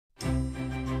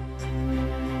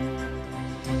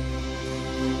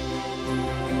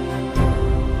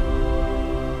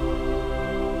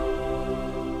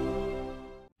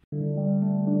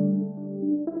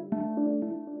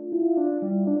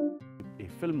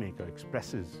filmmaker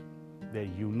expresses their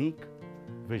unique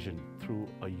vision through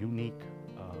a unique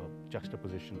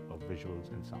juxtaposition of visuals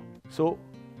and sound. So,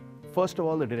 first of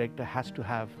all, the director has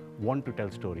to want to tell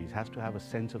stories, has to have a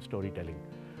sense of storytelling.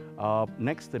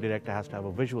 Next, the director has to have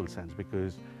a visual sense,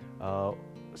 because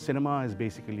cinema is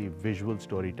basically visual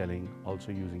storytelling,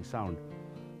 also using sound.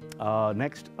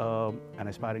 Next, an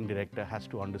aspiring director has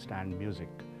to understand music,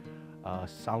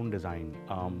 sound design,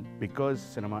 because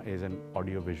cinema is an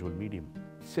audio-visual medium.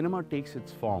 Cinema takes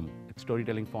its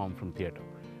storytelling form from theatre.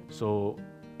 So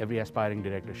every aspiring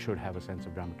director should have a sense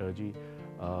of dramaturgy,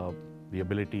 the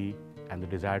ability and the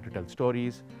desire to tell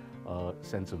stories, a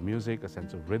sense of music, a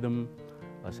sense of rhythm,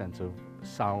 a sense of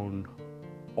sound,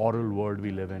 oral world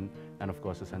we live in, and of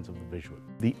course a sense of the visual.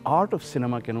 The art of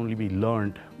cinema can only be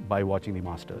learned by watching the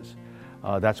masters.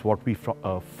 That's what we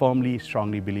firmly,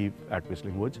 strongly believe at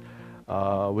Whistling Woods,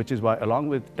 which is why, along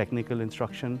with technical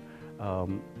instruction,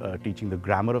 teaching the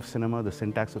grammar of cinema, the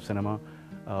syntax of cinema,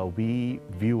 we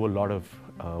view a lot of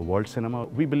world cinema.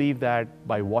 We believe that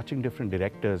by watching different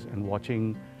directors and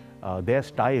watching their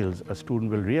styles, a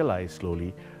student will realize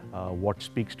slowly what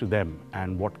speaks to them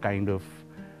and what kind of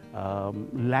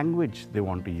language they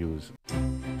want to use.